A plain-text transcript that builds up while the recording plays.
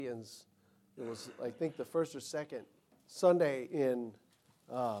Philippians. It was, I think, the first or second Sunday in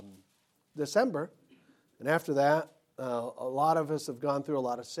December. And after that, a lot of us have gone through a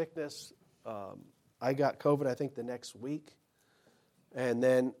lot of sickness. I got COVID, I think, the next week. And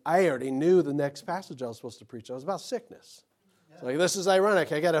then I already knew the next passage I was supposed to preach. It was about sickness. Yeah. Like, this is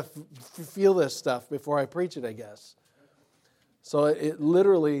ironic. I got to feel this stuff before I preach it, I guess. So it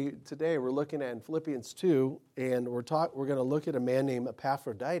literally, today we're looking at in Philippians 2, and we're going to look at a man named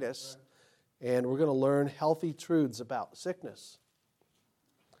Epaphroditus, and we're going to learn healthy truths about sickness.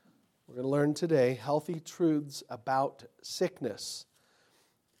 We're going to learn today healthy truths about sickness.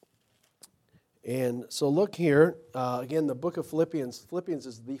 And so look here, again, the book of Philippians. Philippians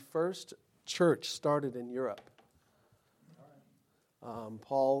is the first church started in Europe.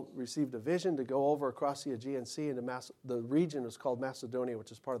 Paul received a vision to go over across the Aegean Sea into the region was called Macedonia,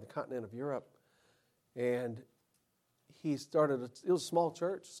 which is part of the continent of Europe. And he started, it was a small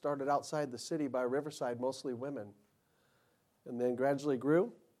church, started outside the city by a riverside, mostly women. And then gradually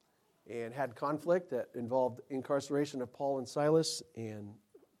grew and had conflict that involved incarceration of Paul and Silas and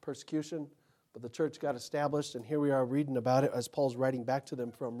persecution. But the church got established, and here we are reading about it as Paul's writing back to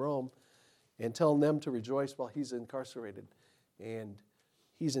them from Rome and telling them to rejoice while he's incarcerated. And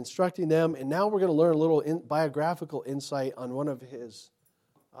he's instructing them, and now we're going to learn a little biographical insight on one of his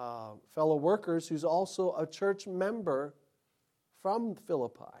fellow workers who's also a church member from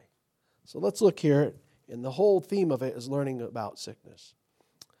Philippi. So let's look here, and the whole theme of it is learning about sickness.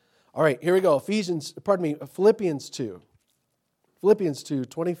 All right, here we go. Philippians 2. Philippians 2,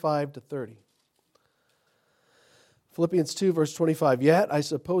 25 to 30. Philippians 2, verse 25. Yet I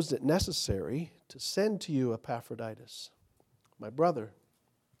supposed it necessary to send to you Epaphroditus, my brother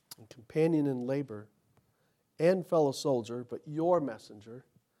and companion in labor and fellow soldier, but your messenger,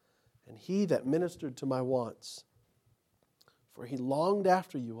 and he that ministered to my wants. For he longed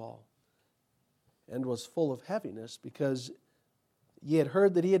after you all, and was full of heaviness, because ye had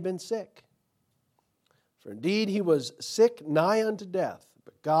heard that he had been sick. For indeed he was sick nigh unto death,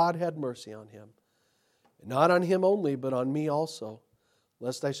 but God had mercy on him. And not on him only, but on me also,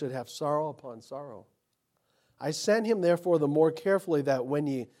 lest I should have sorrow upon sorrow. I sent him therefore the more carefully, that when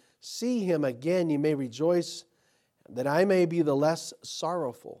ye see him again ye may rejoice, that I may be the less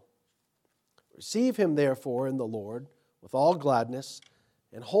sorrowful. Receive him therefore in the Lord with all gladness,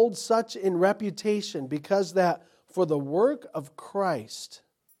 and hold such in reputation, because that for the work of Christ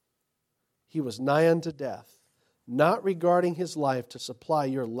he was nigh unto death, not regarding his life to supply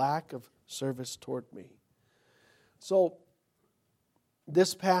your lack of service toward me. So,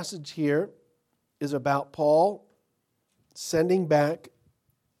 this passage here is about Paul sending back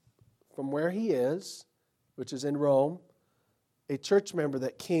from where he is, which is in Rome, a church member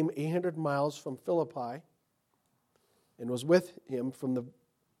that came 800 miles from Philippi and was with him from the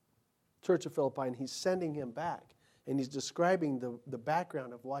church of Philippi, and he's sending him back. And he's describing the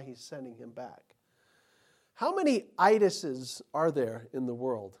background of why he's sending him back. How many itises are there in the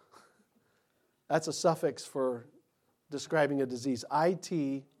world? That's a suffix for describing a disease.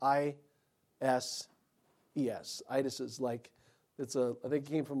 I-T-I-S-E-S. Itis is like, I think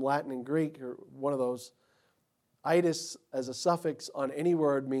it came from Latin and Greek, or one of those. Itis as a suffix on any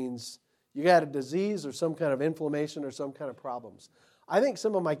word means you got a disease or some kind of inflammation or some kind of problems. I think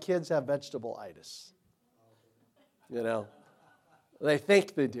some of my kids have vegetable itis. You know, they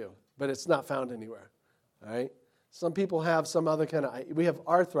think they do, but it's not found anywhere. All right. Some people have some other kind of. We have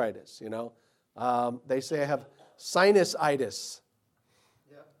arthritis. You know, they say I have sinusitis.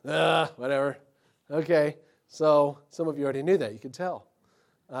 Yeah. Whatever. Okay. So some of you already knew that. You could tell.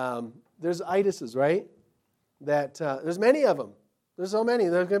 There's itises, right? That there's many of them. There's so many.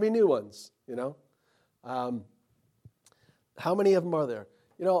 There's going to be new ones. You know. How many of them are there?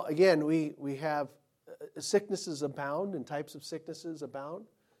 You know, again, we have. Sicknesses abound, and types of sicknesses abound,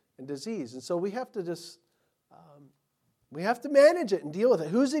 and disease. And so we have to just, we have to manage it and deal with it.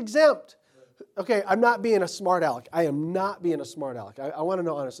 Who's exempt? Okay, I'm not being a smart aleck. I am not being a smart aleck. I want to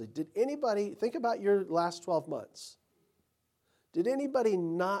know honestly, did anybody, think about your last 12 months. Did anybody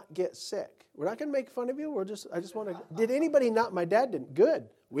not get sick? We're not going to make fun of you. I just want to, did anybody not, my dad didn't. Good.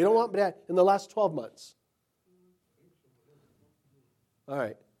 We don't want my dad in the last 12 months. All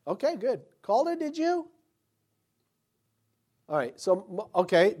right. Okay, good. Calder, did you? All right. So,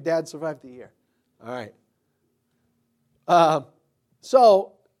 okay, Dad survived the year. All right.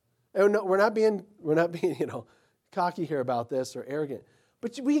 So, we're not being cocky here about this or arrogant,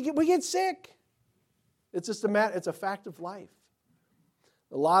 but we get sick. It's just it's a fact of life.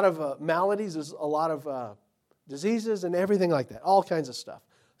 A lot of maladies, there's a lot of diseases and everything like that. All kinds of stuff.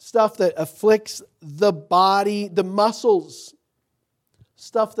 Stuff that afflicts the body, the muscles.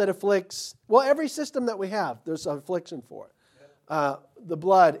 stuff that afflicts, well, every system that we have, there's an affliction for it. The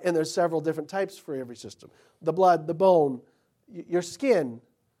blood, and there's several different types for every system. The blood, the bone, your skin,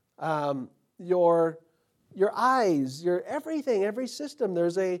 your eyes, your everything, every system.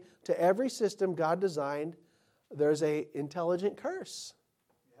 To every system God designed, there's a intelligent curse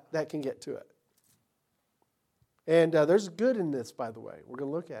that can get to it. And there's good in this, by the way. We're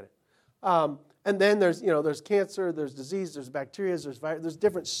going to look at it. And then there's cancer, there's disease, there's bacteria, there's virus, there's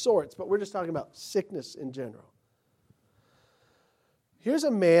different sorts, but we're just talking about sickness in general. Here's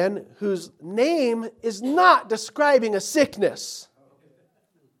a man whose name is not describing a sickness.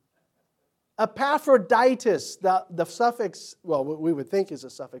 Epaphroditus, the suffix, well, what we would think is a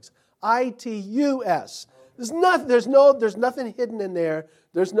suffix, I-T-U-S. There's nothing hidden in there.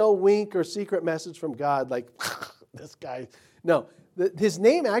 There's no wink or secret message from God like, this guy. No, his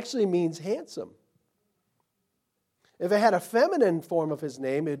name actually means handsome. If it had a feminine form of his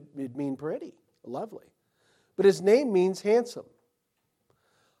name, it'd mean pretty, lovely. But his name means handsome.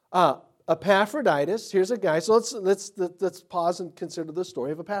 Epaphroditus, here's a guy. So let's pause and consider the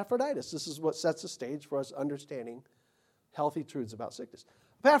story of Epaphroditus. This is what sets the stage for us understanding healthy truths about sickness.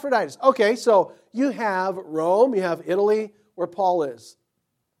 Epaphroditus. Okay, so you have Rome, you have Italy, where Paul is.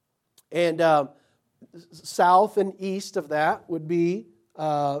 And south and east of that would be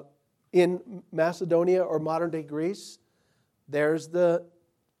in Macedonia or modern-day Greece. There's the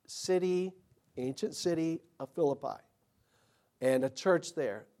ancient city of Philippi. And a church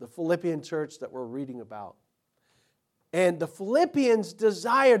there, the Philippian church that we're reading about. And the Philippians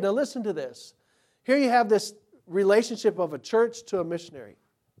desired, now listen to this. Here you have this relationship of a church to a missionary.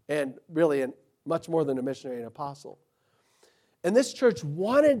 And really, much more than a missionary, an apostle. And this church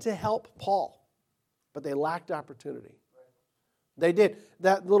wanted to help Paul, but they lacked opportunity. They did.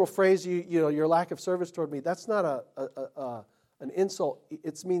 That little phrase, your lack of service toward me, that's not an insult.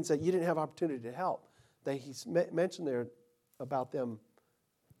 It means that you didn't have opportunity to help. He's mentioned there about them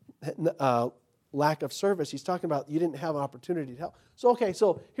lack of service. He's talking about you didn't have an opportunity to help.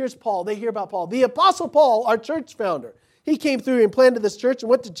 So here's Paul. They hear about Paul. The Apostle Paul, our church founder. He came through and planted this church and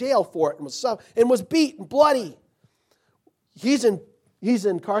went to jail for it and was beaten, bloody. He's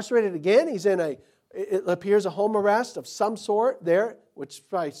incarcerated again. He's it appears, a home arrest of some sort there, which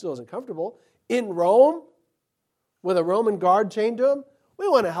probably still isn't comfortable, in Rome with a Roman guard chained to him. We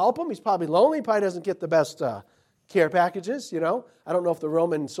want to help him. He's probably lonely. He probably doesn't get the best care packages, I don't know if the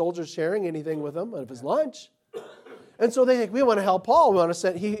Roman soldier's sharing anything with him of his lunch. And so they think, we want to help Paul. We want to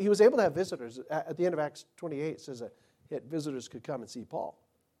send. He was able to have visitors. At the end of Acts 28, it says that visitors could come and see Paul.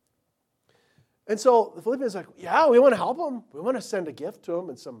 And so the Philippians are like, yeah, we want to help him. We want to send a gift to him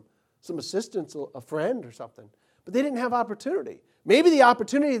and some assistance, a friend or something. But they didn't have opportunity. Maybe the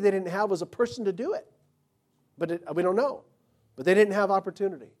opportunity they didn't have was a person to do it. But we don't know. But they didn't have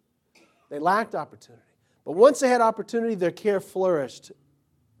opportunity. They lacked opportunity. But once they had opportunity, their care flourished.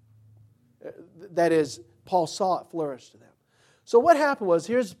 That is, Paul saw it flourish to them. So what happened was,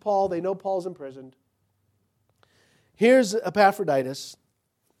 here's Paul. They know Paul's imprisoned. Here's Epaphroditus.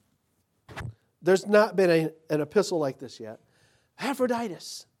 There's not been an epistle like this yet.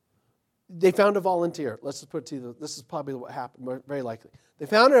 Epaphroditus. They found a volunteer. Let's just put it to you. This is probably what happened, very likely. They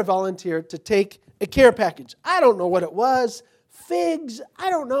found a volunteer to take a care package. I don't know what it was. Figs. I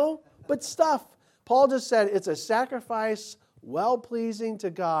don't know. But stuff. Paul just said it's a sacrifice well-pleasing to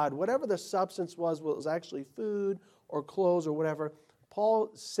God. Whatever the substance was actually food or clothes or whatever.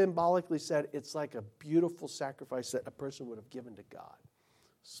 Paul symbolically said it's like a beautiful sacrifice that a person would have given to God.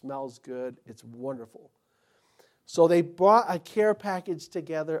 Smells good. It's wonderful. So they brought a care package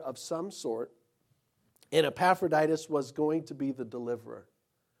together of some sort, and Epaphroditus was going to be the deliverer.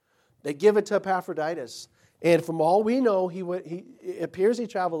 They give it to Epaphroditus, and from all we know, it appears he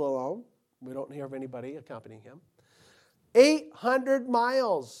traveled alone. We don't hear of anybody accompanying him. 800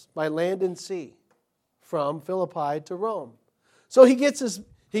 miles by land and sea from Philippi to Rome. So he's the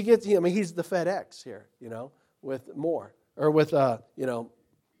FedEx here, with more. Or with, I don't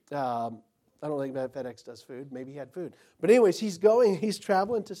think that FedEx does food. Maybe he had food. But anyways, he's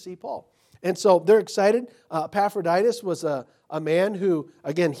traveling to see Paul. And so they're excited. Epaphroditus was a man who,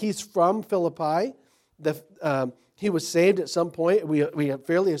 again, he's from Philippi. He was saved at some point, we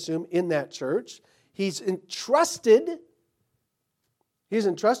fairly assume, in that church. He's entrusted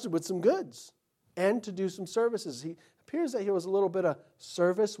with some goods and to do some services. He appears that he was a little bit of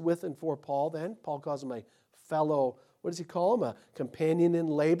service with and for Paul then. Paul calls him a fellow, what does he call him? A companion in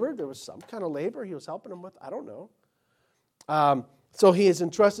labor. There was some kind of labor he was helping him with. I don't know. So he is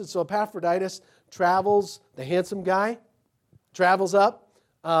entrusted. So Epaphroditus travels, the handsome guy, travels up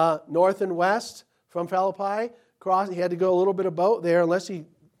north and west from Philippi He had to go a little bit of boat there, unless he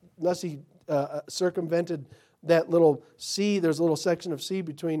circumvented that little sea. There's a little section of sea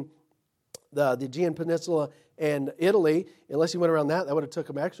between the Aegean Peninsula and Italy. Unless he went around that would have took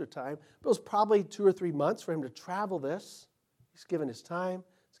him extra time. But it was probably 2 or 3 months for him to travel this. He's given his time.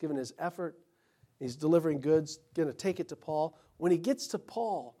 He's given his effort. He's delivering goods, going to take it to Paul. When he gets to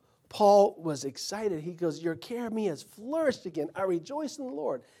Paul, Paul was excited. He goes, your care of me has flourished again. I rejoice in the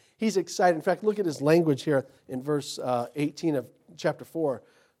Lord. He's excited. In fact, look at his language here in verse 18 of chapter 4.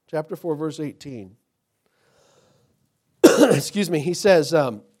 Chapter 4, verse 18. Excuse me. He says,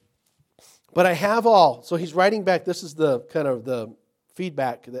 but I have all. So he's writing back. This is the kind of the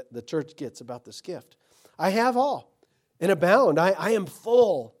feedback that the church gets about this gift. I have all and abound. I am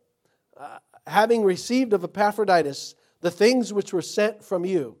full, having received of Epaphroditus the things which were sent from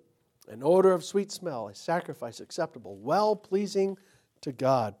you, an odor of sweet smell, a sacrifice acceptable, well-pleasing to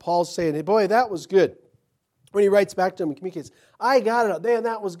God. Paul's saying, hey, boy, that was good. When he writes back to him and communicates, I got it. Man,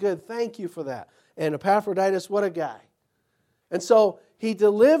 that was good. Thank you for that. And Epaphroditus, what a guy. And so he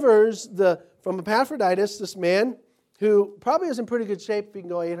delivers from Epaphroditus, this man who probably is in pretty good shape if he can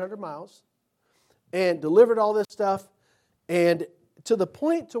go 800 miles, and delivered all this stuff. And to the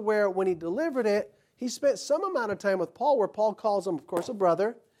point to where when he delivered it, he spent some amount of time with Paul, where Paul calls him, of course, a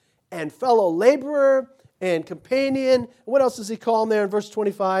brother and fellow laborer and companion. What else does he call him there in verse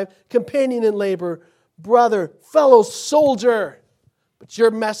 25? Companion in labor, brother, fellow soldier, but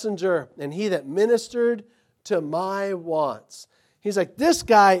your messenger, and he that ministered to my wants. He's like, this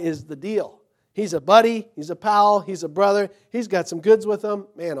guy is the deal. He's a buddy, he's a pal, he's a brother. He's got some goods with him.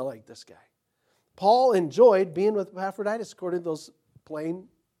 Man, I like this guy. Paul enjoyed being with Epaphroditus according to those plain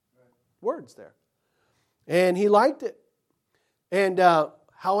words there. And he liked it. And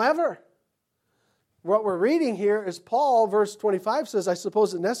however, what we're reading here is Paul, verse 25 says, I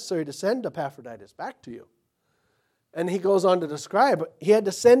suppose it's necessary to send Epaphroditus back to you. And he goes on to describe, he had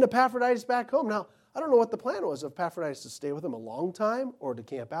to send Epaphroditus back home. Now, I don't know what the plan was of Epaphroditus to stay with him a long time or to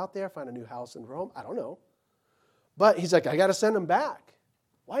camp out there, find a new house in Rome. I don't know. But he's like, I got to send him back.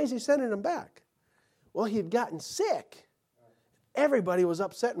 Why is he sending him back? Well, he had gotten sick. Everybody was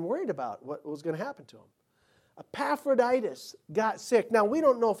upset and worried about what was going to happen to him. Epaphroditus got sick. Now, we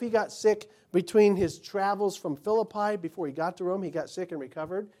don't know if he got sick between his travels from Philippi before he got to Rome. He got sick and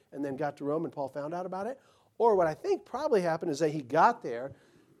recovered and then got to Rome and Paul found out about it. Or what I think probably happened is that he got there,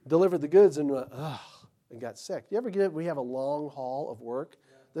 delivered the goods, and got sick. You ever we have a long haul of work?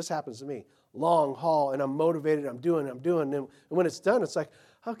 Yeah. This happens to me. Long haul, and I'm motivated, I'm doing. And when it's done, it's like,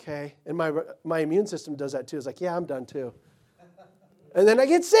 okay. And my immune system does that too. It's like, yeah, I'm done too. And then I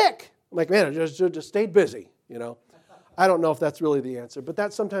get sick. I'm like, man, I just stayed busy, you know. I don't know if that's really the answer, but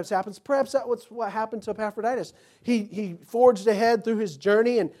that sometimes happens. Perhaps that's what happened to Epaphroditus. He forged ahead through his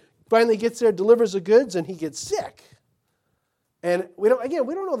journey and finally gets there, delivers the goods, and he gets sick. And we don't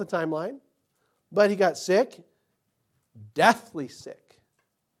know the timeline, but he got sick, deathly sick,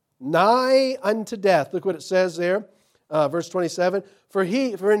 nigh unto death. Look what it says there, verse 27. For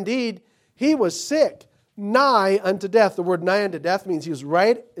indeed he was sick, nigh unto death. The word nigh unto death means he was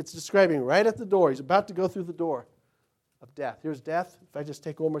it's describing right at the door. He's about to go through the door of death. Here's death. If I just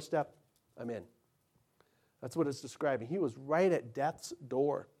take one more step, I'm in. That's what it's describing. He was right at death's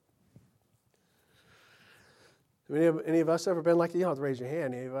door. Any of us ever been like that? You don't have to raise your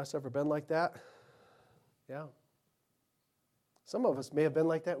hand. Any of us ever been like that? Yeah. Some of us may have been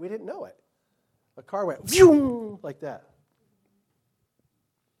like that. We didn't know it. A car went phew, like that.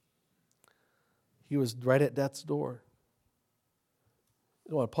 He was right at death's door.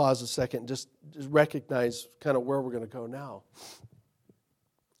 I want to pause a second and just recognize kind of where we're going to go now.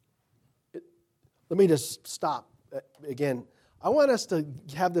 Let me just stop again. I want us to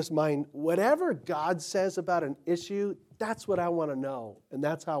have this mind, whatever God says about an issue, that's what I want to know, and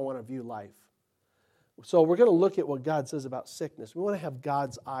that's how I want to view life. So we're going to look at what God says about sickness. We want to have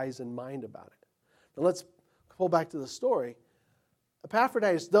God's eyes and mind about it. Now let's pull back to the story.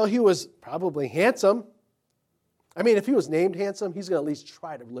 Epaphroditus, though he was probably handsome, I mean, if he was named handsome, he's going to at least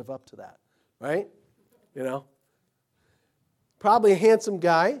try to live up to that, right? You know? Probably a handsome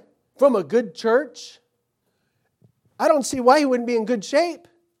guy from a good church. I don't see why he wouldn't be in good shape.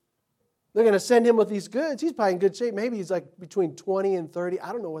 They're going to send him with these goods. He's probably in good shape. Maybe he's like between 20 and 30.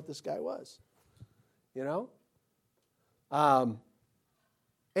 I don't know what this guy was. You know?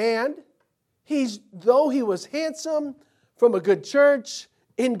 And though he was handsome, from a good church,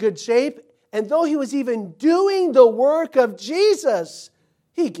 in good shape, and though he was even doing the work of Jesus,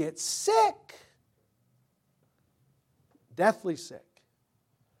 he gets sick. Deathly sick.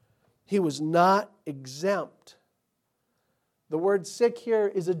 He was not exempt. The word sick here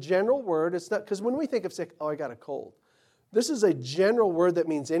is a general word. It's not, because when we think of sick, oh, I got a cold. This is a general word that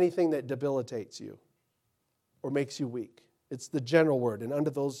means anything that debilitates you or makes you weak. It's the general word. And under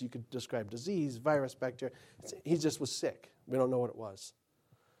those, you could describe disease, virus, bacteria. He just was sick. We don't know what it was.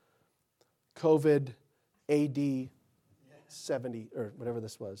 COVID, AD 70, or whatever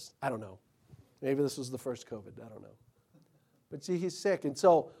this was. I don't know. Maybe this was the first COVID. I don't know. But see, he's sick. And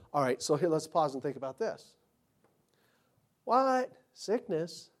so, all right, so here, let's pause and think about this. What?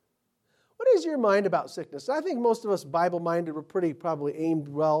 Sickness? What is your mind about sickness? I think most of us Bible-minded were pretty probably aimed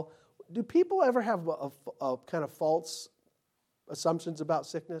well. Do people ever have a kind of false assumptions about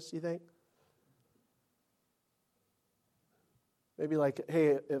sickness, you think? Maybe like,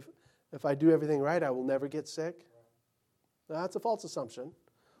 hey, if I do everything right, I will never get sick. No, that's a false assumption.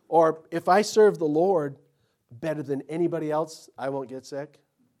 Or if I serve the Lord better than anybody else, I won't get sick.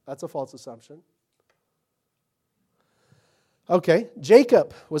 That's a false assumption. Okay,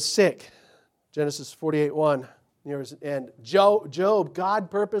 Jacob was sick. Genesis 48:1. And Job,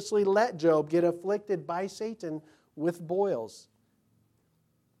 God purposely let Job get afflicted by Satan with boils.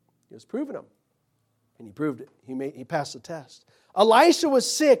 He was proving them. And he proved it. He passed the test. Elisha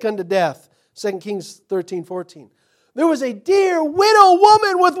was sick unto death. 2 Kings 13:14. There was a dear widow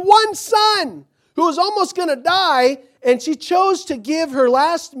woman with one son who was almost going to die, and she chose to give her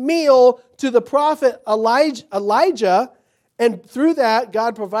last meal to the prophet Elijah, and through that,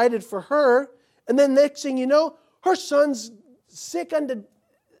 God provided for her. And then next thing you know, her son's sick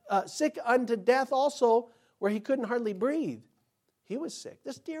unto death also, where he couldn't hardly breathe. He was sick.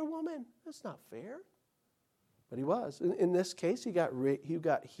 This dear woman, that's not fair. But he was. In this case, he got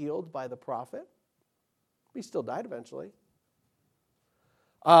healed by the prophet. He still died eventually.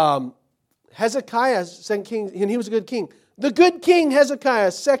 Hezekiah, 2 Kings, and he was a good king. The good king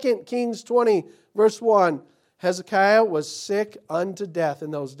Hezekiah, 2 Kings 20, verse 1. Hezekiah was sick unto death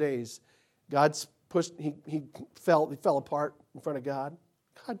in those days. God's pushed, he fell apart in front of God.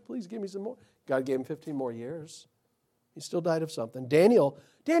 God, please give me some more. God gave him 15 more years. He still died of something. Daniel,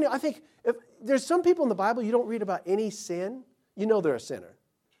 I think if there's some people in the Bible you don't read about any sin, you know they're a sinner.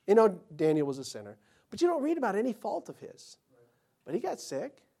 You know Daniel was a sinner. But you don't read about any fault of his. But he got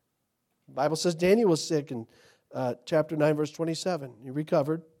sick. The Bible says Daniel was sick in chapter 9, verse 27. He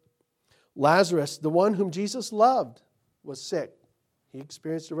recovered. Lazarus, the one whom Jesus loved, was sick. He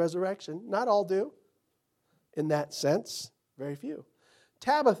experienced a resurrection. Not all do. In that sense, very few.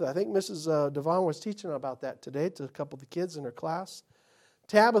 Tabitha, I think Mrs. Devon was teaching about that today to a couple of the kids in her class.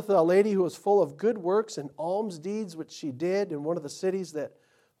 Tabitha, a lady who was full of good works and alms deeds, which she did in one of the cities that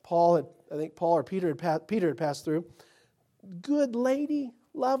Peter had passed through. Good lady,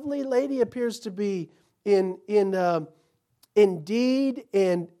 lovely lady, appears to be in deed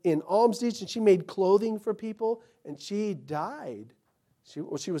and in alms deeds, and she made clothing for people, and she died. She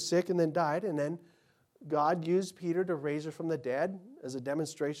was sick and then died, and then God used Peter to raise her from the dead as a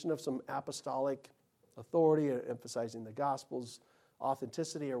demonstration of some apostolic authority, emphasizing the gospel's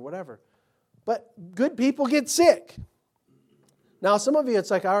authenticity or whatever. But good people get sick. Now, some of you, it's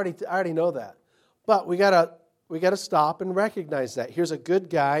like I already know that, but we gotta stop and recognize that. Here's a good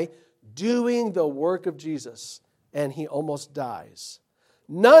guy doing the work of Jesus, and he almost dies.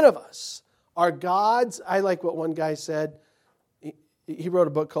 None of us are God's. I like what one guy said. He wrote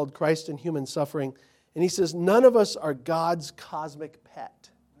a book called Christ and Human Suffering, and he says none of us are God's cosmic pet.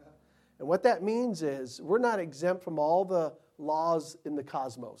 And what that means is we're not exempt from all the laws in the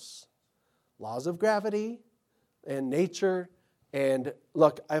cosmos, laws of gravity and nature. And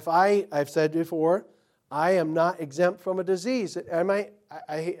look, I've said before, I am not exempt from a disease. I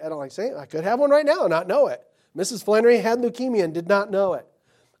don't like saying it. I could have one right now and not know it. Mrs. Flannery had leukemia and did not know it.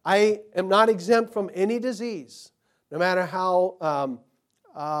 I am not exempt from any disease, no matter how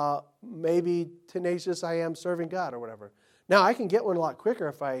maybe tenacious I am serving God or whatever. Now, I can get one a lot quicker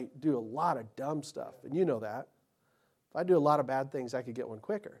if I do a lot of dumb stuff, and you know that. If I do a lot of bad things, I could get one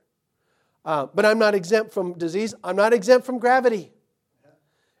quicker. But I'm not exempt from disease. I'm not exempt from gravity.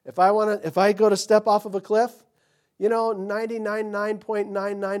 If I go to step off of a cliff,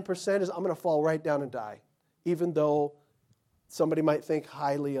 99.99% is I'm going to fall right down and die, even though somebody might think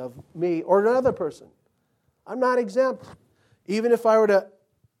highly of me or another person. I'm not exempt. Even if I were to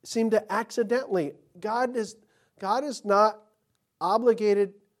seem to accidentally, God is not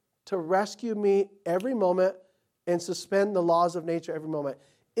obligated to rescue me every moment and suspend the laws of nature every moment.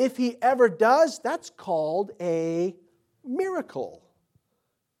 If he ever does, that's called a miracle.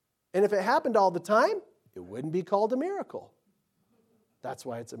 And if it happened all the time, it wouldn't be called a miracle. That's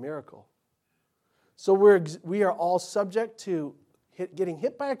why it's a miracle. So we are all subject to getting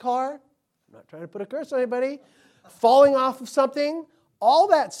hit by a car. I'm not trying to put a curse on anybody. falling off of something, all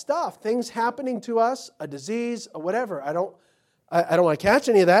that stuff, things happening to us, a disease, or whatever. I don't want to catch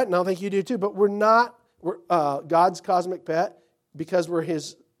any of that, and I don't think you do too, but we're God's cosmic pet because we're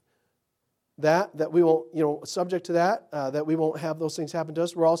His, that we won't, subject to that we won't have those things happen to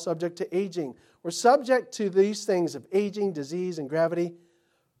us. We're all subject to aging. We're subject to these things of aging, disease, and gravity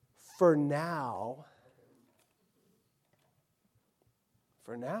for now.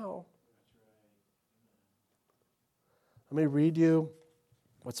 For now. Let me read you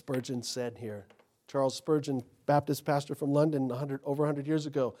what Spurgeon said here. Charles Spurgeon, Baptist pastor from London over 100 years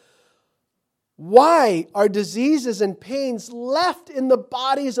ago. Why are diseases and pains left in the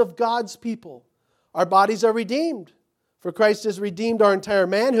bodies of God's people? Our bodies are redeemed, for Christ has redeemed our entire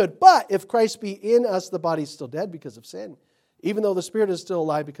manhood. But if Christ be in us, the body is still dead because of sin, even though the spirit is still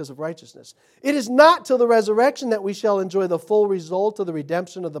alive because of righteousness. It is not till the resurrection that we shall enjoy the full result of the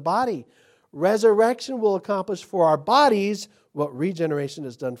redemption of the body. Resurrection will accomplish for our bodies what regeneration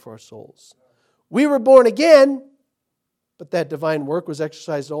has done for our souls. We were born again, but that divine work was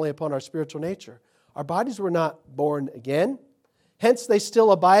exercised only upon our spiritual nature. Our bodies were not born again. Hence, they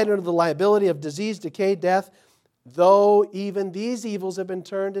still abide under the liability of disease, decay, death, though even these evils have been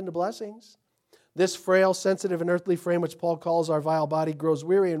turned into blessings. This frail, sensitive, and earthly frame, which Paul calls our vile body, grows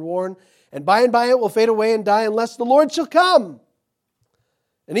weary and worn, and by it will fade away and die unless the Lord shall come.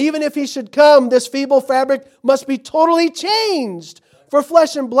 And even if He should come, this feeble fabric must be totally changed. For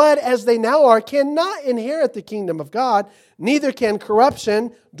flesh and blood, as they now are, cannot inherit the kingdom of God, neither can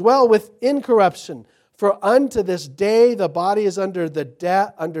corruption dwell with incorruption. For unto this day the body is under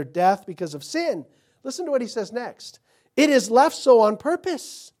death because of sin. Listen to what he says next. It is left so on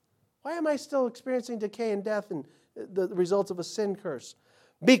purpose. Why am I still experiencing decay and death and the results of a sin curse?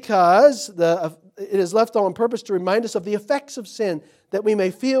 Because it is left on purpose to remind us of the effects of sin, that we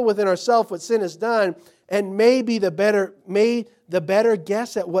may feel within ourselves what sin has done, and may the better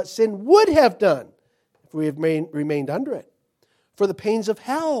guess at what sin would have done if we had remained under it. For the pains of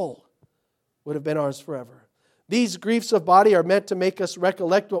hell would have been ours forever. These griefs of body are meant to make us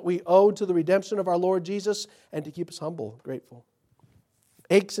recollect what we owe to the redemption of our Lord Jesus and to keep us humble, grateful.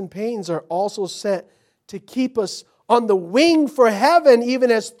 Aches and pains are also sent to keep us on the wing for heaven, even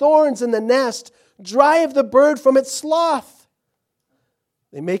as thorns in the nest drive the bird from its slough.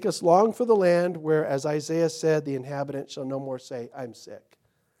 They make us long for the land where, as Isaiah said, the inhabitant shall no more say, I'm sick.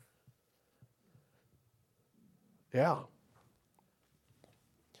 Yeah.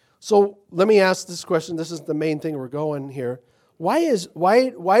 So let me ask this question. This is the main thing we're going here. Why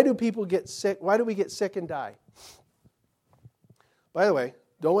do people get sick? Why do we get sick and die? By the way,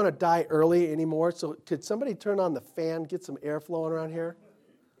 don't want to die early anymore. So could somebody turn on the fan, get some air flowing around here?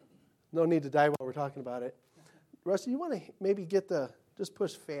 No need to die while we're talking about it. Rusty, you want to maybe just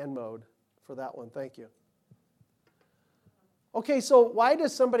push fan mode for that one. Thank you. Okay, so why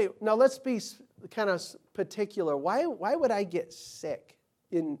does somebody, now let's be kind of particular. Why would I get sick?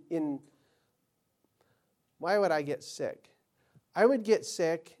 Why would I get sick? I would get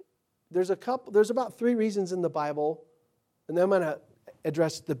sick. There's about 3 reasons in the Bible, and then I'm going to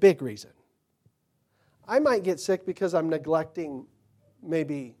address the big reason. I might get sick because I'm neglecting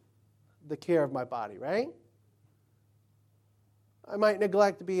maybe the care of my body, right? I might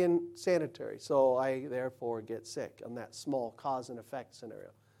neglect being sanitary, so I therefore get sick on that small cause and effect scenario.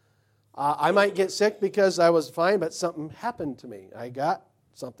 I might get sick because I was fine, but something happened to me. I got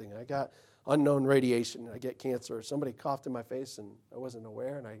something. I got unknown radiation. I get cancer. Somebody coughed in my face and I wasn't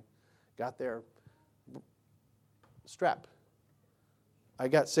aware, and I got their strep. I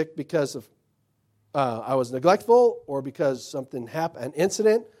got sick because of I was neglectful or because something happened, an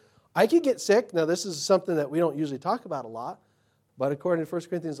incident. I could get sick. Now, this is something that we don't usually talk about a lot, but according to 1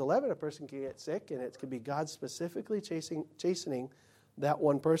 Corinthians 11, a person can get sick, and it could be God specifically chastening that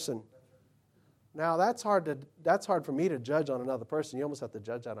one person. Now, that's hard for me to judge on another person. You almost have to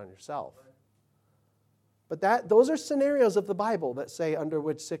judge that on yourself. But those are scenarios of the Bible that say under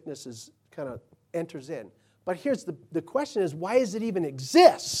which sickness is kind of enters in. But here's the question is, why does it even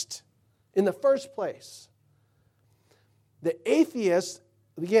exist in the first place? The atheist,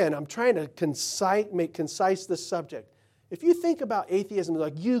 again, I'm trying to make concise this subject. If you think about atheism,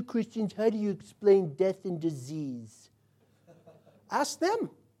 like, you Christians, how do you explain death and disease? Ask them.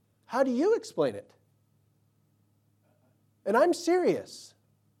 How do you explain it? And I'm serious.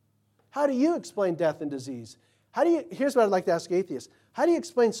 How do you explain death and disease? Here's what I'd like to ask atheists. How do you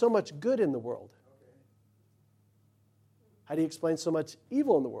explain so much good in the world? How do you explain so much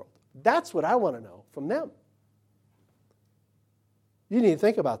evil in the world? That's what I want to know from them. You need to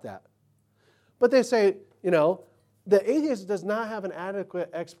think about that. But they say, the atheist does not have an adequate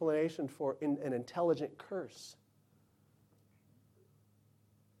explanation for an intelligent curse.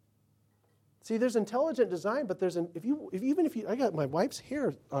 See, there's intelligent design, but there's I got my wife's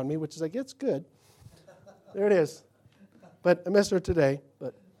hair on me, which is like, it's good. There it is. But I missed her today.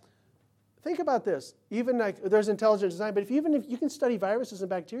 But think about this. Even like there's intelligent design, but even if you can study viruses and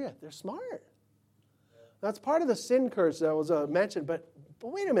bacteria, they're smart. That's part of the sin curse that was mentioned. But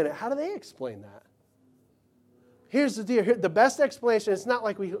wait a minute, how do they explain that? Here's the deal. The best explanation, it's not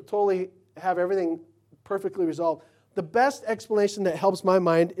like we totally have everything perfectly resolved. The best explanation that helps my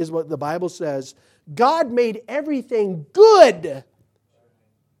mind is what the Bible says. God made everything good.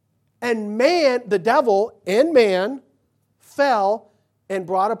 And man, the devil and man, fell and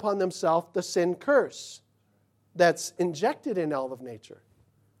brought upon themselves the sin curse that's injected in all of nature.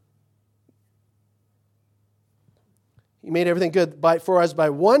 He made everything good. For as by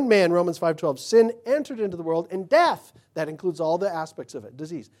one man, Romans 5:12, sin entered into the world, and death, that includes all the aspects of it,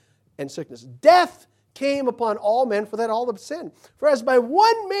 disease and sickness. Death came upon all men, for that all have sinned. For as by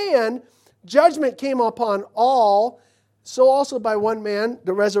one man, judgment came upon all, so also by one man,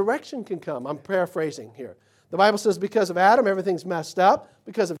 the resurrection can come. I'm paraphrasing here. The Bible says because of Adam, everything's messed up.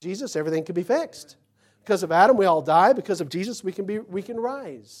 Because of Jesus, everything can be fixed. Because of Adam, we all die. Because of Jesus, we can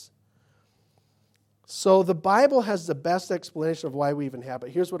rise. So the Bible has the best explanation of why we even have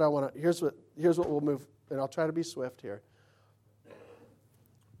it. Here's what we'll move, and I'll try to be swift here.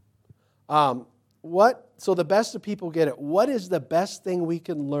 So the best of people get it. What is the best thing we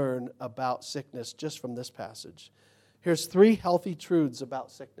can learn about sickness just from this passage? Here's 3 healthy truths about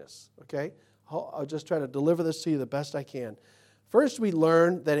sickness, okay? I'll just try to deliver this to you the best I can. First, we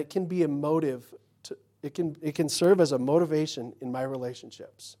learn that it can be a motive. It can serve as a motivation in my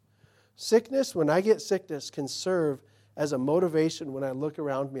relationships. Sickness, when I get sickness, can serve as a motivation when I look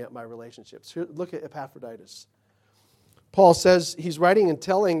around me at my relationships. Here, look at Epaphroditus. Paul says he's writing and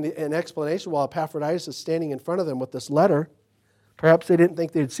telling an explanation while Epaphroditus is standing in front of them with this letter. Perhaps they didn't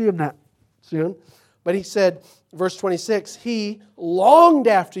think they'd see him that soon. But he said, verse 26, he longed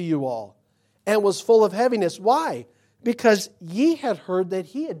after you all and was full of heaviness. Why? Because ye had heard that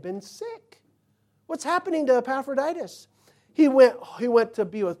he had been sick. What's happening to Epaphroditus? He went to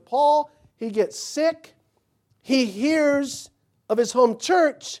be with Paul. He gets sick. He hears of his home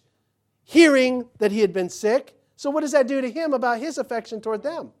church hearing that he had been sick. So what does that do to him about his affection toward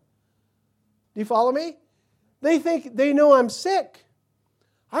them? Do you follow me? They know I'm sick.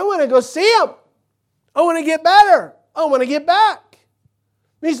 I want to go see him. I want to get better. I want to get back.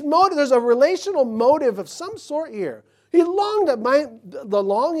 There's a relational motive of some sort here. He longed at the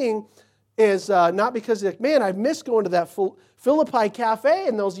longing is not because like, man, I miss going to that Philippi cafe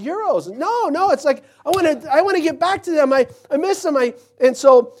and those euros. No, it's like I want to get back to them. I miss them. And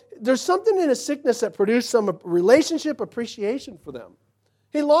so there's something in his sickness that produced some relationship appreciation for them.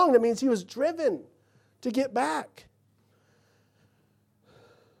 He longed. It means he was driven to get back.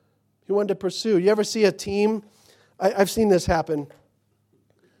 He wanted to pursue. You ever see a team? I've seen this happen.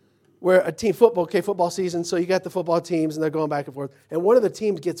 Where a team, football season, so you got the football teams and they're going back and forth. And one of the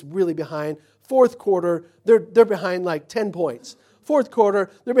teams gets really behind. Fourth quarter, they're behind like 10 points. Fourth quarter,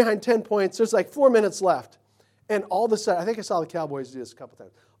 they're behind 10 points. There's like 4 minutes left. And all of a sudden, I think I saw the Cowboys do this a couple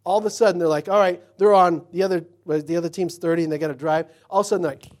times. All of a sudden, they're like, all right, they're on the other team's 30 and they got to drive. All of a sudden,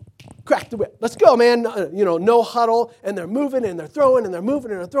 they're like, crack the whip. Let's go, man. No huddle. And they're moving and they're throwing and they're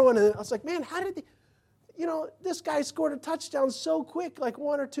moving and they're throwing. And I was like, man, how did they... this guy scored a touchdown so quick, like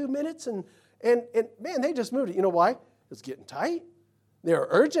 1 or 2 minutes, and man, they just moved it. You know why? It's getting tight. They're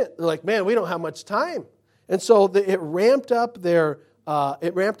urgent. They're like, man, we don't have much time. And so it ramped up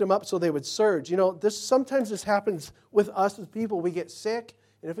it ramped them up so they would surge. Sometimes this happens with us as people. We get sick,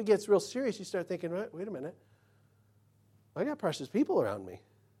 and if it gets real serious, you start thinking, wait a minute, I got precious people around me.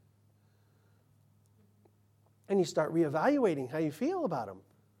 And you start reevaluating how you feel about them.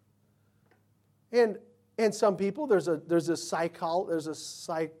 And some people, there's a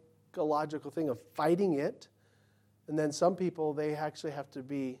psychological thing of fighting it. And then some people, they actually have to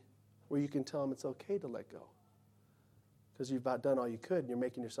be where you can tell them it's okay to let go. Because you've about done all you could and you're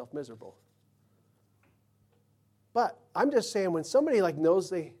making yourself miserable. But I'm just saying, when somebody knows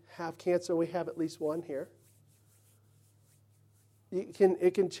they have cancer, we have at least one here,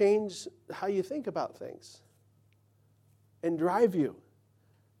 it can change how you think about things and drive you.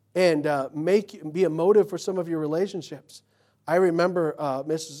 And be a motive for some of your relationships. I remember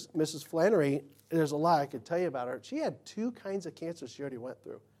Mrs. Flannery, there's a lot I could tell you about her. She had 2 kinds of cancer she already went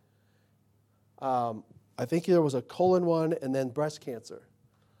through. I think there was a colon one and then breast cancer.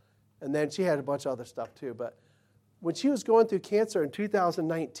 And then she had a bunch of other stuff too. But when she was going through cancer in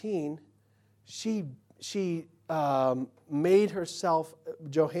 2019, she made herself,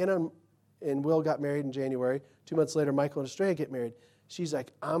 Johanna and Will got married in January. 2 months later, Michael and Estrella get married. She's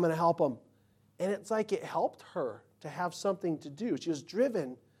like, I'm going to help them. And it's like it helped her to have something to do. She was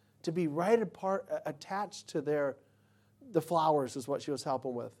driven to be attached to the flowers is what she was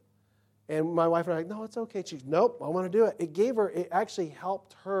helping with. And my wife and I were like, no, it's okay. She's, nope, I want to do it. It actually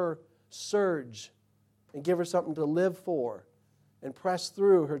helped her surge and give her something to live for and press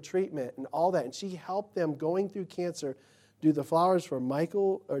through her treatment and all that. And she helped them going through cancer do the flowers for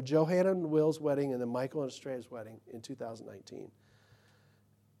Johanna and Will's wedding and then Michael and Estrella's wedding in 2019.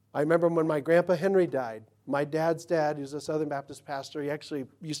 I remember when my grandpa Henry died, my dad's dad, he was a Southern Baptist pastor. He actually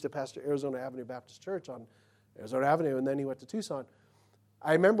used to pastor Arizona Avenue Baptist Church on Arizona Avenue, and then he went to Tucson.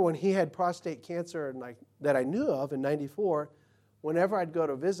 I remember when he had prostate cancer that I knew of in 94, whenever I'd go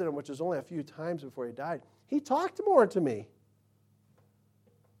to visit him, which was only a few times before he died, he talked more to me.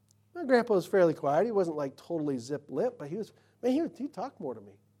 My grandpa was fairly quiet. He wasn't like totally zip-lipped, but he talked more to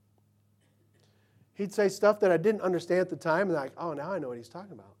me. He'd say stuff that I didn't understand at the time, and like, oh, now I know what he's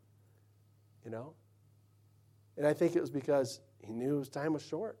talking about. You know? And I think it was because he knew his time was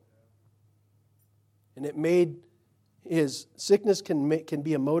short. And it made his sickness can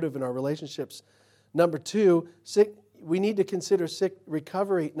be a motive in our relationships. Number two, we need to consider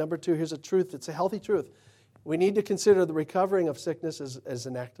recovery. Number two, here's a truth. It's a healthy truth. We need to consider the recovering of sickness as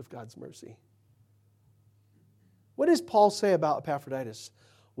an act of God's mercy. What does Paul say about Epaphroditus?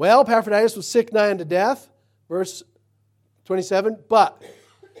 Well, Epaphroditus was sick nigh unto death, verse 27, but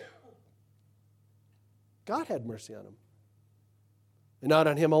God had mercy on him. And not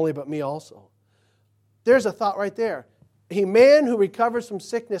on him only, but me also. There's a thought right there. A man who recovers from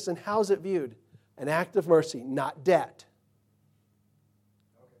sickness, and how's it viewed? An act of mercy, not debt.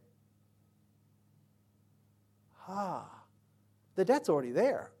 The debt's already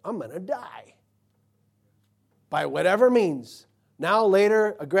there. I'm going to die. By whatever means. Now,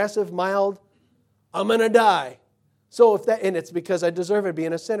 later, aggressive, mild, I'm going to die. So and it's because I deserve it,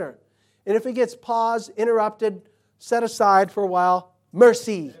 being a sinner. And if it gets paused, interrupted, set aside for a while,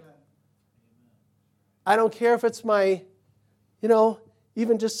 mercy. Amen. I don't care if it's my,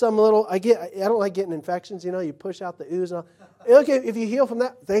 even just some little, I don't like getting infections, you push out the ooze and all. Okay, if you heal from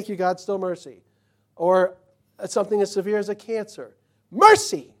that, thank you, God, still mercy. Or something as severe as a cancer.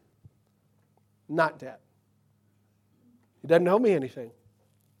 Mercy, not debt. He doesn't owe me anything.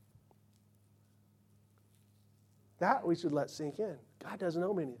 That we should let sink in. God doesn't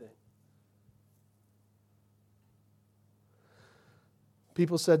owe me anything.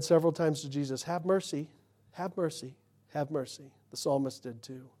 People said several times to Jesus, have mercy, have mercy, have mercy. The psalmist did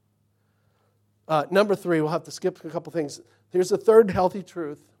too. Number three, we'll have to skip a couple things. Here's the third healthy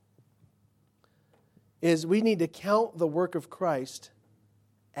truth, is we need to count the work of Christ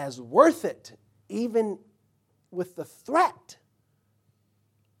as worth it, even with the threat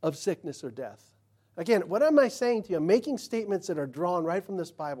of sickness or death. Again, what am I saying to you? I'm making statements that are drawn right from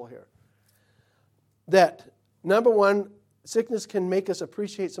this Bible here. That, number one, sickness can make us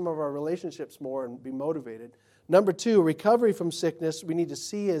appreciate some of our relationships more and be motivated. Number two, recovery from sickness we need to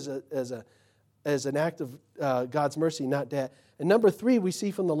see as an act of God's mercy, not debt. And number three, we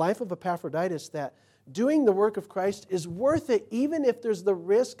see from the life of Epaphroditus that doing the work of Christ is worth it even if there's the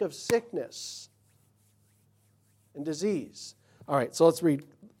risk of sickness and disease. All right, so let's read.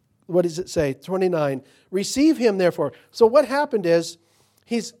 What does it say? 29. Receive him, therefore. So what happened is,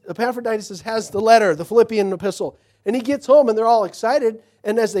 Epaphroditus has the letter, the Philippian epistle, and he gets home and they're all excited.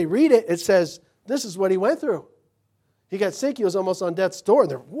 And as they read it, it says, this is what he went through. He got sick. He was almost on death's door.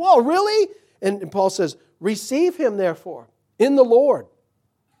 And they're, whoa, really? And Paul says, receive him, therefore, in the Lord,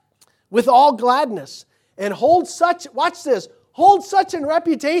 with all gladness, and hold such in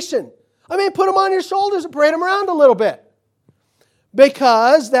reputation. I mean, put him on your shoulders and parade him around a little bit.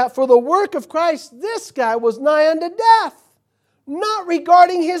 Because that for the work of Christ, this guy was nigh unto death, not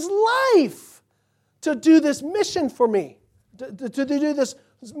regarding his life, to do this mission for me, to do this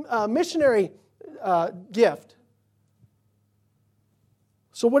missionary gift.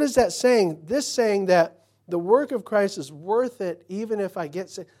 So what is that saying? This saying that the work of Christ is worth it even if I get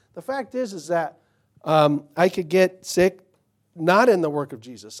sick. The fact is that I could get sick not in the work of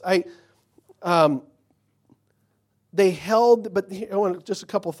Jesus. They held, but I want just a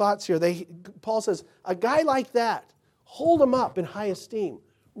couple thoughts here. Paul says, a guy like that, hold him up in high esteem.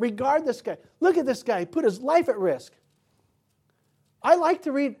 Regard this guy. Look at this guy. He put his life at risk. I like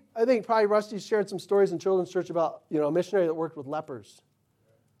to read, I think probably Rusty's shared some stories in children's church about, a missionary that worked with lepers.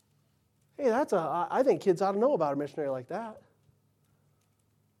 Hey, I think kids ought to know about a missionary like that.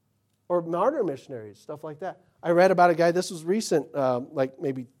 Or martyr missionaries, stuff like that. I read about a guy, this was recent, like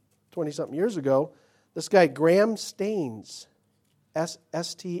maybe 20-something years ago. This guy, Graham Staines,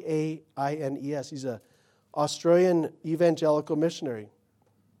 S-T-A-I-N-E-S. He's an Australian evangelical missionary.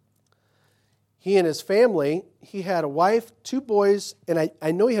 He and his family, he had a wife, 2 boys, and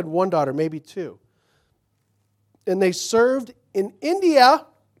I know he had 1 daughter, maybe 2. And they served in India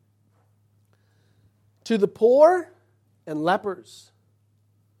to the poor and lepers.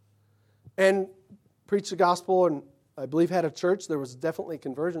 And preached the gospel, and I believe had a church. There was definitely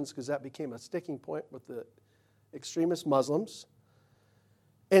conversions because that became a sticking point with the extremist Muslims.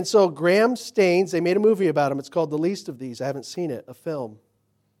 And so Graham Staines, they made a movie about him. It's called The Least of These. I haven't seen it, a film.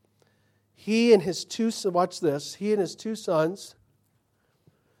 He and his 2, watch this, he and his 2 sons,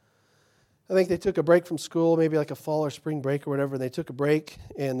 I think they took a break from school, maybe like a fall or spring break or whatever. They took a break,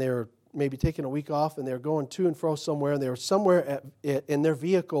 and they were maybe taking a week off, and they were going to and fro somewhere, and they were somewhere in their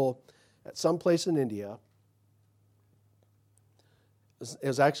vehicle at some place in India. It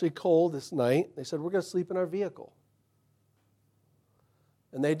was actually cold this night. They said, we're going to sleep in our vehicle.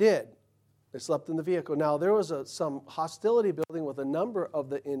 And they did. They slept in the vehicle. Now, there was some hostility building with a number of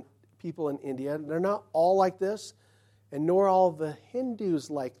the people in India. They're not all like this, and nor all of the Hindus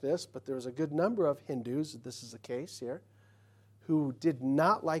like this, but there was a good number of Hindus, this is the case here, who did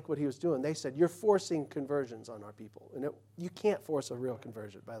not like what he was doing. They said, you're forcing conversions on our people. And you can't force a real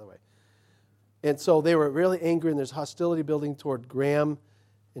conversion, by the way. And so they were really angry, and there's hostility building toward Graham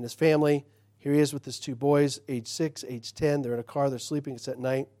and his family. Here he is with his 2 boys, age 6, age 10. They're in a car. They're sleeping. It's at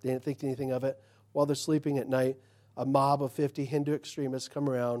night. They didn't think anything of it. While they're sleeping at night, a mob of 50 Hindu extremists come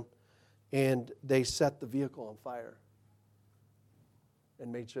around, and they set the vehicle on fire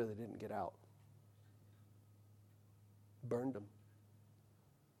and made sure they didn't get out. Burned them.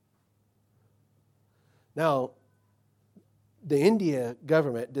 Now, the India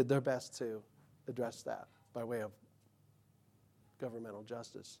government did their best to address that by way of governmental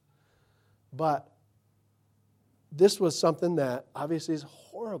justice. But this was something that obviously is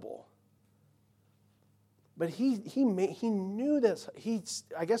horrible. But he knew this.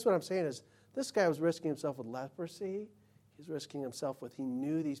 I guess what I'm saying is this guy was risking himself with leprosy. He's risking himself with, he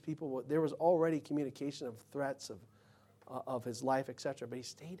knew these people, there was already communication of threats of his life, etc. But he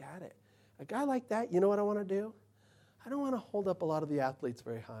stayed at it. A guy like that, you know what I want to do? I don't want to hold up a lot of the athletes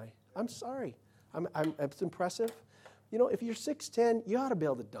very high. I'm sorry. It's impressive. You know, if you're 6'10", you ought to be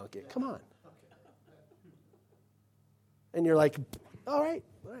able to dunk it. Come on. And you're like, all right.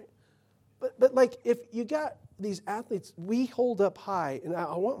 But like, if you got these athletes, we hold up high, and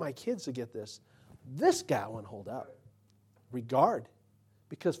I want my kids to get this. This guy I want to hold up. Regard.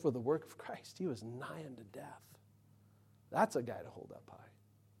 Because for the work of Christ, he was nigh unto death. That's a guy to hold up high.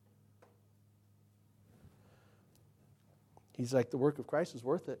 He's like, the work of Christ is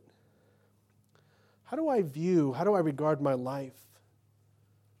worth it. How do I regard my life?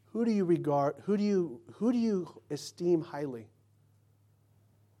 Who do you regard? Who do you esteem highly?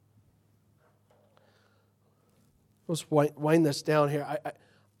 Let's wind this down here.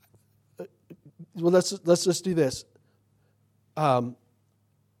 Well, let's just do this. Are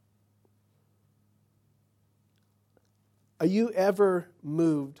you ever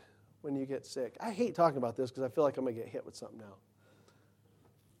moved when you get sick? I hate talking about this because I feel like I'm going to get hit with something now.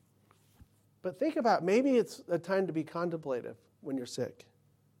 But think about, maybe it's a time to be contemplative when you're sick.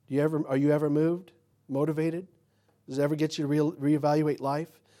 Are you ever moved, motivated? Does it ever get you to reevaluate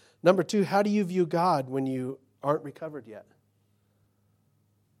life? Number 2, how do you view God when you aren't recovered yet?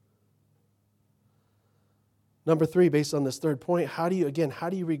 Number 3, based on this third point, how do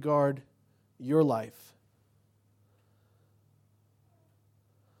you regard your life?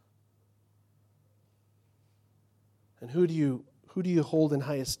 And who do you hold in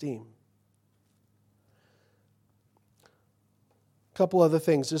high esteem? A couple other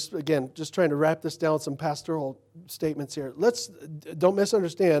things. Just trying to wrap this down with some pastoral statements here. Don't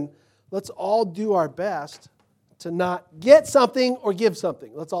misunderstand. Let's all do our best to not get something or give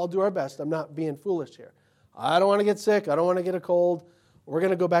something. Let's all do our best. I'm not being foolish here. I don't want to get sick. I don't want to get a cold. We're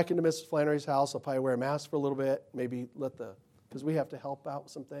going to go back into Mrs. Flannery's house. I'll probably wear a mask for a little bit. Maybe because we have to help out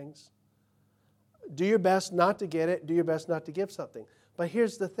some things. Do your best not to get it. Do your best not to give something. But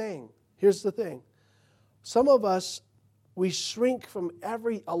here's the thing. Some of us, we shrink from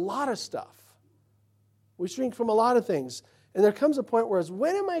a lot of stuff. We shrink from a lot of things. And there comes a point where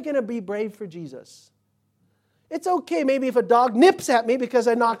when am I going to be brave for Jesus? It's okay maybe if a dog nips at me because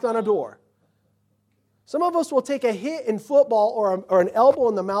I knocked on a door. Some of us will take a hit in football or an elbow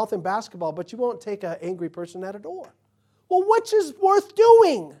in the mouth in basketball, but you won't take an angry person at a door. Well, which is worth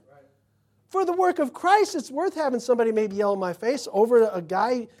doing? For the work of Christ, it's worth having somebody maybe yell in my face over a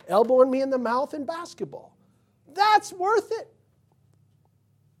guy elbowing me in the mouth in basketball. That's worth it.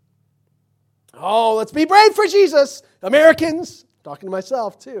 Oh, let's be brave for Jesus. Americans, talking to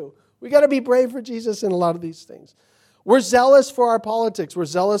myself too. We got to be brave for Jesus in a lot of these things. We're zealous for our politics. We're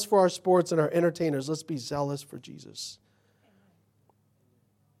zealous for our sports and our entertainers. Let's be zealous for Jesus.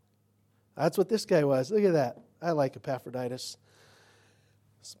 That's what this guy was. Look at that. I like Epaphroditus.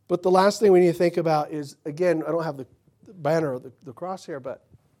 But the last thing we need to think about is, again, I don't have the banner or the cross here, but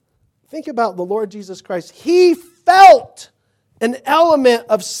think about the Lord Jesus Christ. He felt an element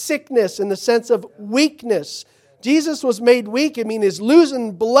of sickness in the sense of weakness. Jesus was made weak. I mean, he's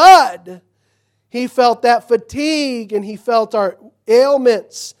losing blood. He felt that fatigue, and he felt our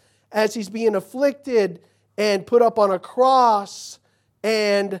ailments as he's being afflicted and put up on a cross.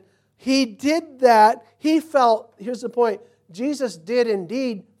 And he did that. He felt, here's the point, Jesus did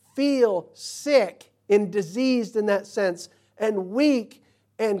indeed feel sick and diseased in that sense, and weak,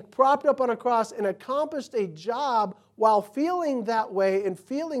 and propped up on a cross, and accomplished a job while feeling that way and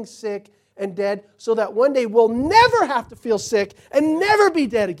feeling sick and dead, so that one day we'll never have to feel sick and never be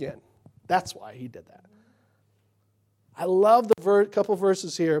dead again. That's why he did that. I love the couple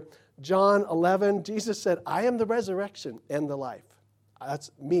verses here. John 11, Jesus said, I am the resurrection and the life.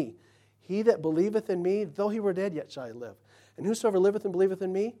 That's me. He that believeth in me, though he were dead, yet shall he live. And whosoever liveth and believeth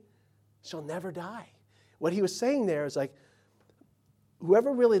in me shall never die. What he was saying there is like,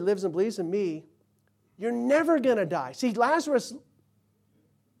 whoever really lives and believes in me, you're never going to die. See, Lazarus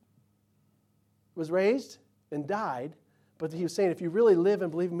was raised and died, but he was saying, if you really live and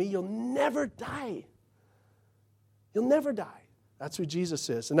believe in me, you'll never die. You'll never die. That's who Jesus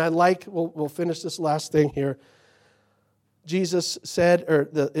is. And I like, we'll finish this last thing here. Jesus said,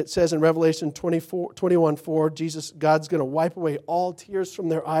 it says in Revelation 21:4, God's going to wipe away all tears from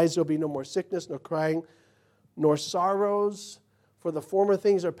their eyes. There'll be no more sickness, no crying, nor sorrows, for the former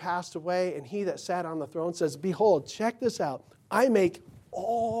things are passed away. And he that sat on the throne says, behold, check this out, I make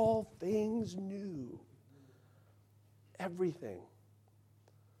all things new. Everything.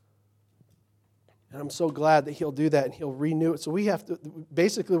 And I'm so glad that he'll do that and he'll renew it. So we have to,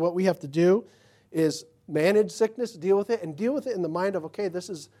 basically what we have to do is manage sickness, deal with it, and deal with it in the mind of, okay, this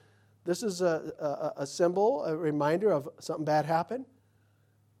is a symbol, a reminder of something bad happened,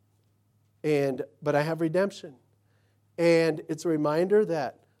 but I have redemption. And it's a reminder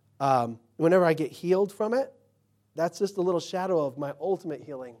that whenever I get healed from it, that's just a little shadow of my ultimate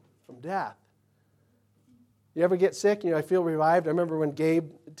healing from death. You ever get sick? I feel revived. I remember when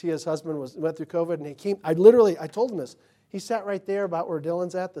Gabe, Tia's husband, went through COVID, and he came. I told him this. He sat right there about where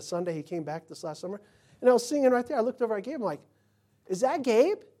Dylan's at the Sunday he came back this last summer. And I was singing right there. I looked over at Gabe. I'm like, is that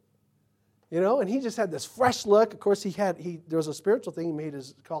Gabe? And he just had this fresh look. Of course, there was a spiritual thing. He made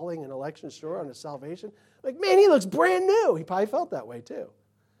his calling and election sure on his salvation. Like, man, he looks brand new. He probably felt that way too.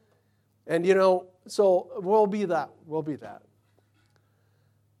 And, so we'll be that. We'll be that.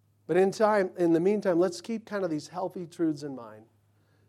 But in the meantime, let's keep kind of these healthy truths in mind.